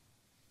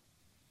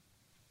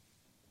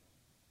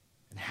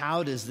 And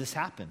how does this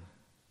happen?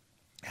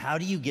 How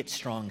do you get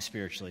strong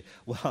spiritually?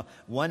 Well,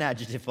 one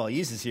adjective Paul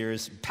uses here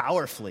is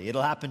powerfully.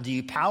 It'll happen to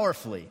you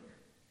powerfully.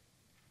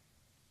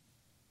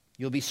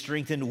 You'll be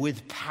strengthened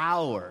with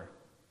power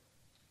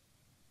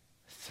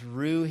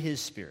through his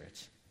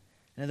Spirit.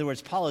 In other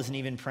words, Paul isn't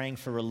even praying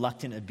for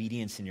reluctant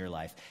obedience in your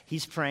life.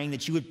 He's praying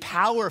that you would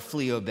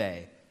powerfully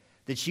obey,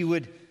 that you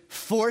would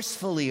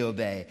forcefully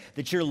obey,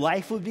 that your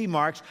life would be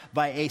marked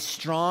by a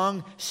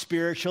strong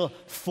spiritual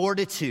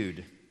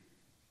fortitude.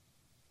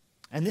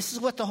 And this is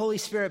what the Holy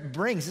Spirit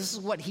brings. This is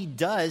what he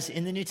does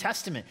in the New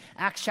Testament.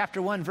 Acts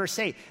chapter 1, verse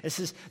 8. This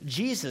is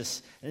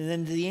Jesus, and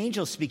then the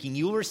angel speaking.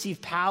 You will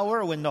receive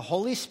power when the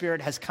Holy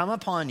Spirit has come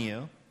upon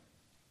you.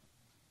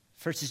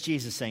 First is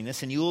Jesus saying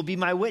this, and you will be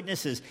my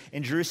witnesses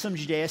in Jerusalem,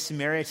 Judea,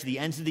 Samaria, to the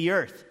ends of the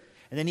earth.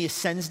 And then he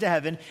ascends to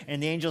heaven,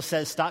 and the angel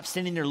says, stop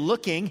standing there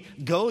looking.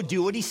 Go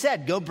do what he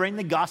said. Go bring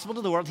the gospel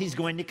to the world. He's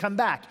going to come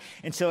back.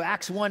 And so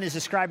Acts 1 is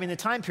describing the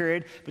time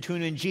period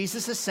between when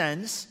Jesus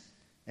ascends,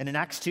 and in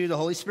Acts 2, the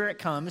Holy Spirit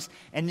comes,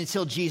 and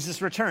until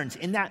Jesus returns.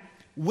 In that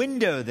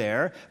window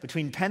there,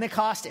 between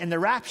Pentecost and the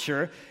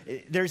rapture,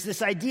 there's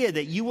this idea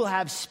that you will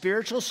have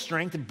spiritual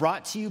strength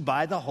brought to you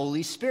by the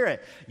Holy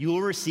Spirit. You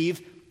will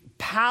receive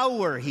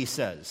power, he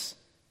says.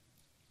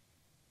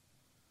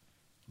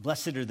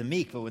 Blessed are the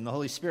meek, but when the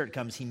Holy Spirit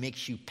comes, he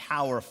makes you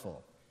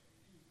powerful.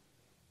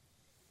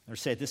 Or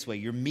say it this way,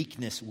 your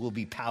meekness will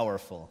be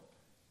powerful.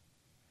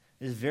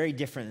 It is very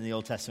different than the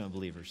Old Testament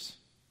believers.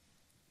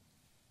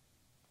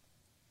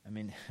 I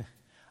mean,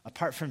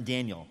 apart from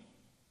Daniel,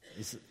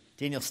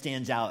 Daniel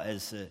stands out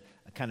as a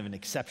kind of an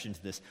exception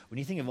to this. When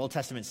you think of Old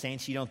Testament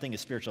saints, you don't think of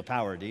spiritual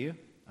power, do you?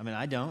 I mean,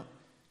 I don't.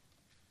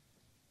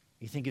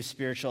 You think of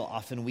spiritual,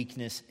 often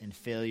weakness and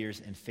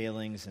failures and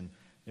failings, and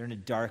they're in a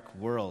dark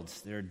world.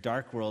 They're a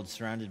dark world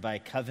surrounded by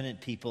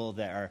covenant people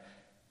that are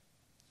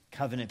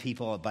covenant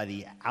people by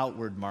the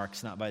outward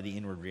marks, not by the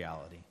inward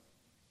reality.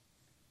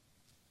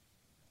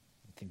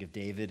 You think of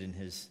David and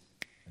his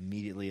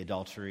immediately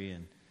adultery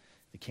and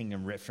the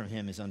kingdom ripped from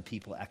him, his own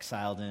people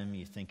exiled him.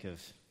 You think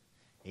of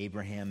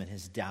Abraham and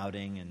his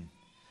doubting, and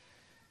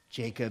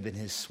Jacob and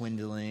his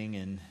swindling,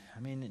 and I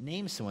mean,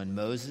 name someone,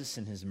 Moses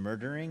and his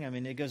murdering. I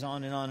mean, it goes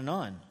on and on and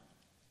on.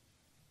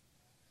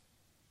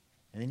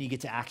 And then you get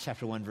to Acts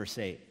chapter 1, verse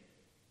 8.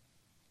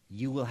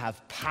 You will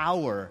have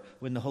power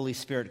when the Holy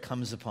Spirit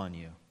comes upon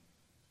you.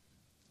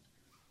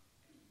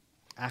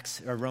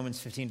 Romans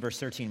 15, verse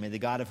 13, may the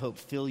God of hope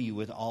fill you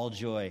with all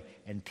joy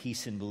and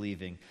peace in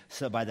believing,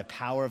 so by the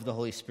power of the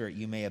Holy Spirit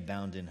you may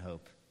abound in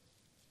hope.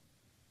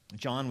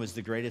 John was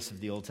the greatest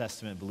of the Old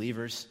Testament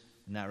believers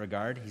in that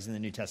regard. He's in the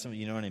New Testament,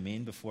 you know what I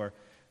mean, before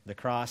the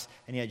cross.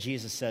 And yet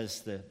Jesus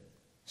says the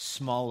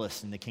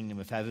smallest in the kingdom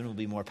of heaven will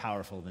be more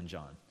powerful than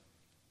John,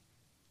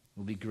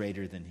 will be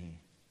greater than he.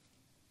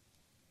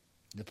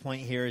 The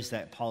point here is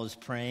that Paul is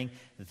praying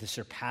that the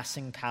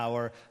surpassing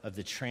power of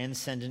the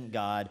transcendent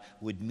God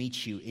would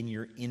meet you in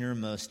your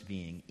innermost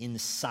being,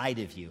 inside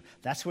of you.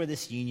 That's where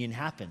this union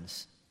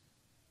happens.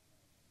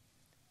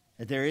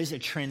 That there is a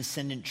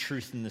transcendent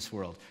truth in this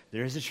world.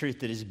 There is a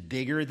truth that is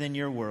bigger than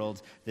your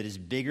world, that is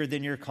bigger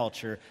than your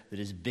culture, that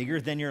is bigger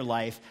than your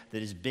life,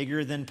 that is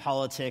bigger than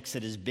politics,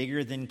 that is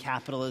bigger than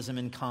capitalism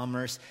and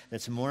commerce,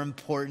 that's more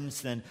important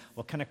than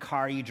what kind of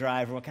car you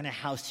drive or what kind of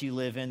house you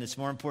live in, that's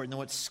more important than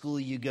what school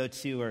you go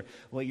to or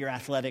what your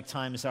athletic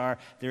times are.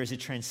 There is a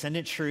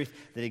transcendent truth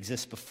that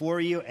exists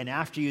before you and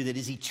after you that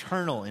is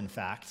eternal, in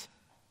fact,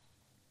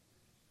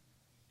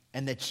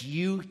 and that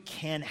you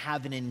can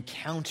have an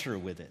encounter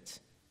with it.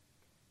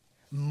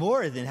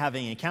 More than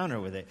having an encounter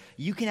with it,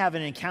 you can have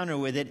an encounter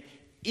with it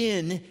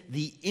in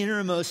the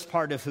innermost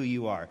part of who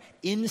you are,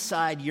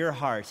 inside your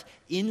heart,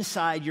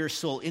 inside your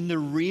soul, in the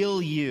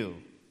real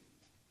you.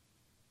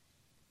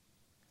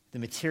 The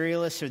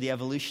materialist or the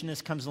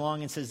evolutionist comes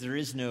along and says there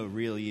is no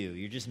real you.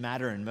 You're just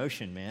matter in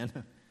motion,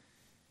 man.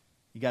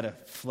 You got a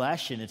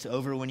flesh and it's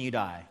over when you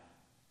die.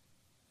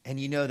 And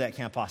you know that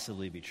can't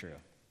possibly be true.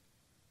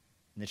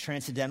 And the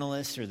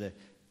transcendentalist or the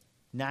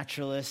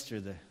naturalist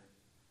or the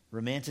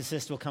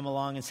romanticist will come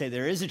along and say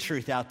there is a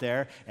truth out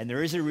there and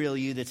there is a real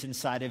you that's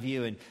inside of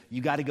you and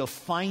you got to go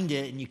find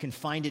it, and you can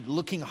find it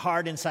looking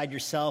hard inside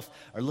yourself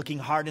or looking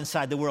hard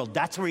inside the world.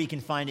 That's where you can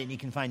find it, and you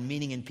can find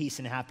meaning and peace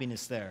and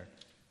happiness there.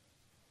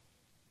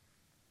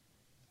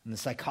 And the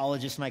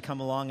psychologist might come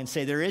along and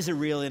say, there is a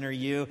real inner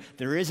you,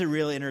 there is a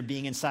real inner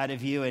being inside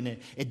of you, and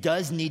it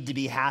does need to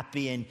be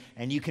happy,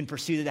 and you can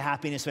pursue the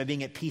happiness by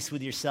being at peace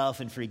with yourself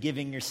and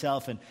forgiving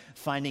yourself and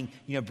finding,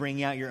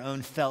 bringing out your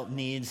own felt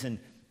needs and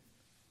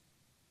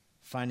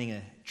finding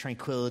a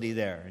tranquility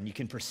there, and you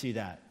can pursue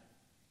that.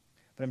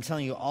 But I'm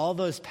telling you, all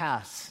those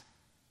paths,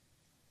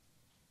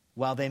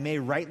 while they may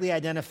rightly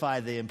identify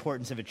the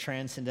importance of a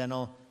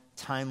transcendental,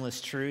 timeless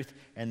truth,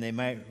 and they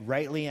might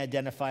rightly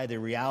identify the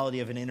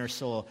reality of an inner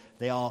soul,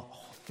 they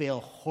all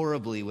fail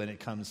horribly when it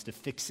comes to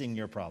fixing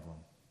your problem.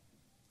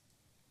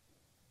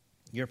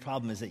 Your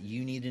problem is that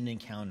you need an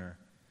encounter.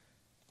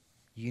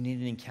 You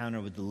need an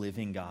encounter with the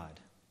living God.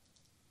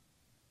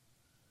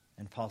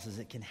 And Paul says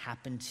it can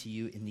happen to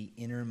you in the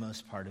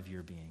innermost part of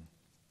your being.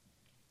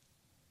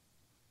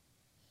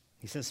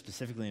 He says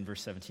specifically in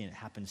verse 17, it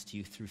happens to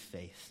you through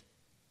faith.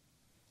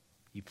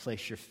 You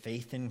place your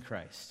faith in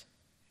Christ,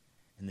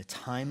 and the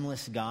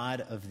timeless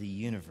God of the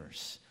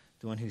universe,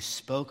 the one who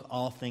spoke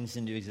all things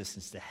into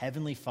existence, the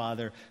heavenly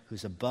Father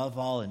who's above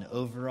all and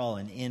over all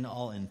and in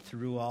all and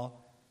through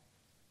all,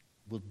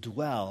 will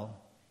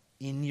dwell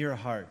in your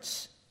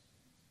hearts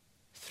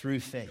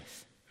through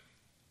faith.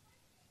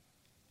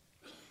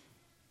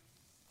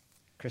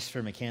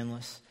 Christopher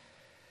McCandless,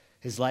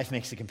 his life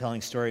makes a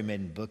compelling story made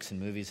in books and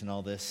movies and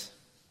all this,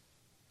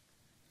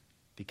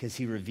 because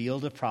he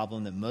revealed a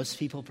problem that most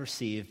people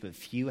perceive, but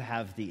few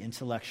have the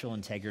intellectual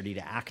integrity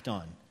to act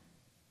on.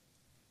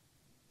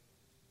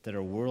 That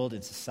our world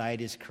and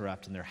society is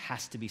corrupt, and there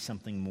has to be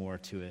something more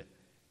to it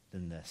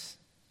than this.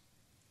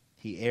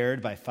 He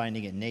erred by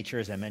finding it in nature.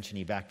 As I mentioned,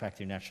 he backpacked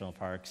through national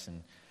parks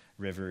and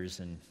rivers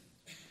and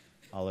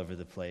all over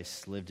the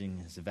place, lived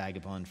as a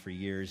vagabond for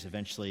years,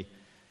 eventually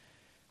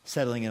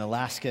settling in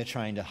Alaska,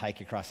 trying to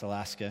hike across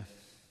Alaska.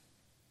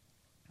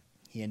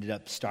 He ended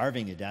up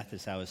starving to death,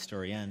 is how his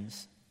story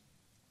ends,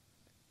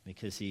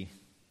 because he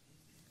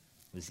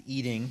was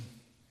eating.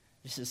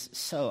 This is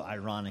so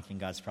ironic in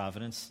God's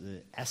providence.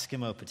 The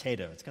Eskimo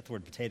potato, it's got the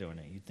word potato in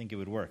it. You'd think it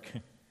would work.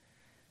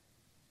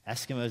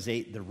 Eskimos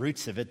ate the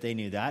roots of it, they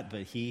knew that,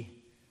 but he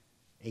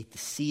ate the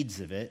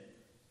seeds of it.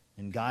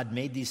 And God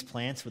made these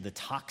plants with a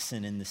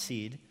toxin in the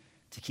seed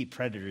to keep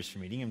predators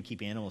from eating them,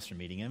 keep animals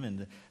from eating them.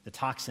 And the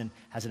toxin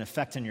has an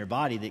effect on your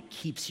body that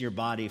keeps your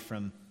body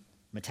from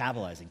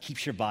metabolizing,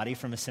 keeps your body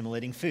from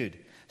assimilating food.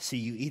 So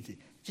you eat,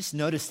 just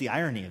notice the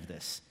irony of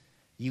this.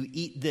 You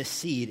eat this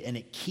seed and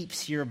it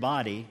keeps your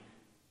body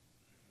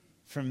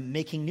from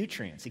making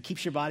nutrients. It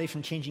keeps your body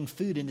from changing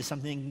food into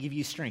something that can give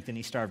you strength, and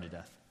he starved to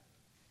death.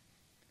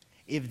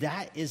 If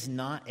that is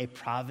not a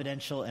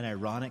providential and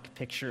ironic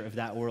picture of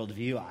that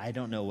worldview, I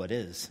don't know what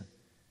is.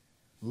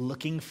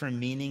 Looking for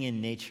meaning in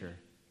nature,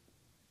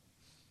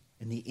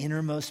 in the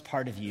innermost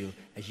part of you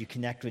as you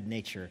connect with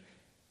nature,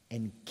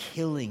 and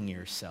killing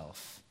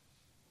yourself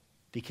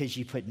because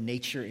you put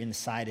nature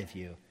inside of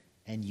you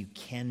and you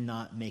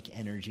cannot make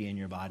energy in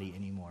your body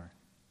anymore.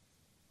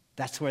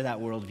 That's where that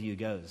worldview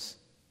goes.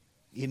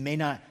 It may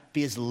not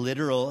be as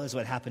literal as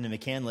what happened to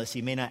McCandless.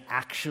 You may not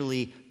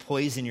actually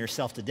poison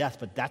yourself to death,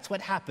 but that's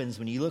what happens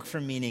when you look for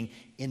meaning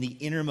in the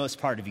innermost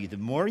part of you. The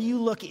more you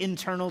look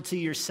internal to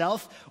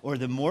yourself, or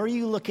the more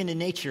you look into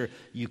nature,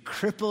 you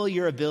cripple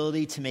your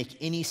ability to make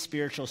any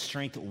spiritual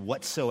strength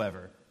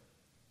whatsoever.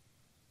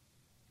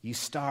 You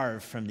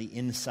starve from the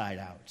inside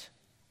out.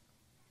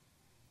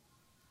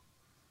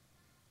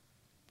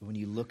 But when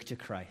you look to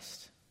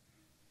Christ,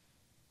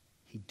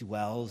 he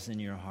dwells in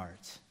your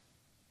heart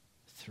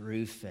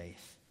through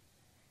faith,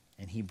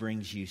 and he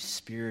brings you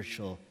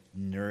spiritual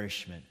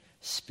nourishment,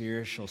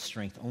 spiritual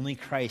strength. Only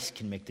Christ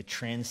can make the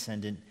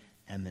transcendent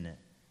eminent.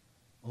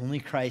 Only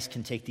Christ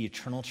can take the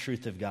eternal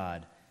truth of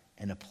God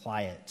and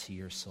apply it to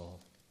your soul.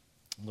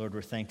 Lord,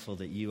 we're thankful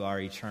that you are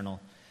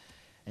eternal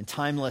and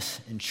timeless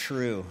and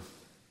true.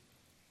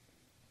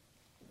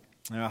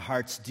 And our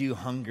hearts do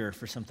hunger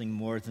for something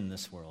more than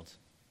this world.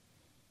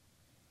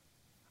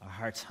 Our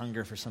hearts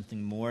hunger for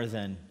something more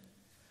than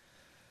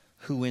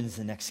who wins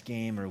the next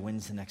game or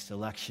wins the next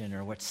election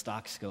or what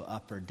stocks go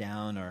up or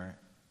down or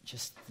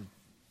just the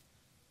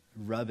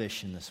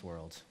rubbish in this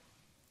world.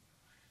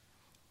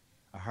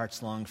 Our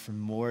hearts long for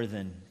more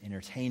than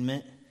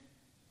entertainment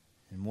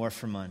and more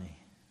for money,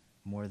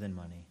 more than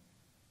money.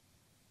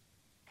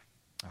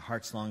 Our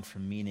hearts long for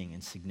meaning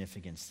and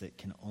significance that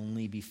can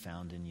only be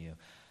found in you.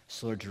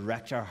 So Lord,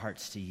 direct our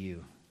hearts to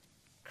you,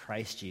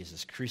 Christ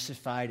Jesus,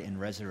 crucified and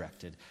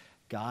resurrected,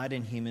 God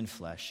in human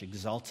flesh,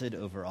 exalted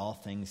over all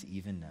things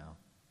even now.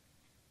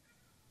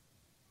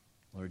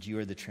 Lord, you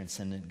are the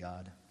transcendent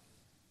God,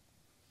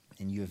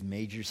 and you have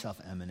made yourself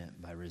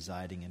eminent by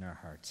residing in our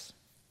hearts.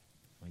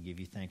 We give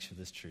you thanks for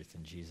this truth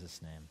in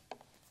Jesus' name.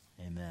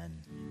 Amen.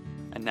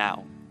 And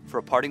now, for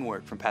a parting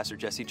word from Pastor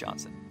Jesse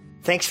Johnson.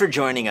 Thanks for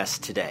joining us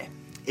today.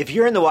 If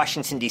you're in the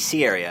Washington,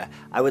 D.C. area,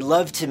 I would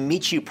love to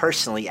meet you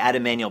personally at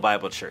Emmanuel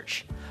Bible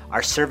Church.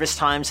 Our service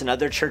times and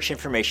other church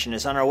information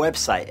is on our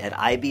website at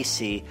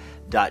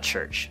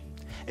ibc.church.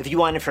 If you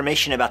want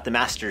information about the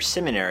Master's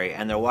Seminary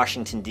and their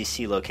Washington,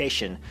 D.C.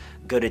 location,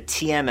 go to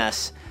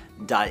tms.edu.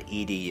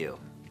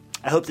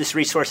 I hope this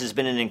resource has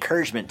been an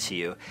encouragement to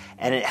you,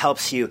 and it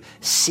helps you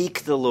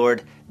seek the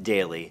Lord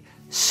daily,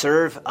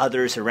 serve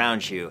others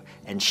around you,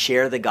 and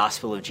share the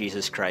gospel of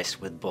Jesus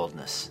Christ with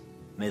boldness.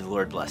 May the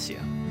Lord bless you.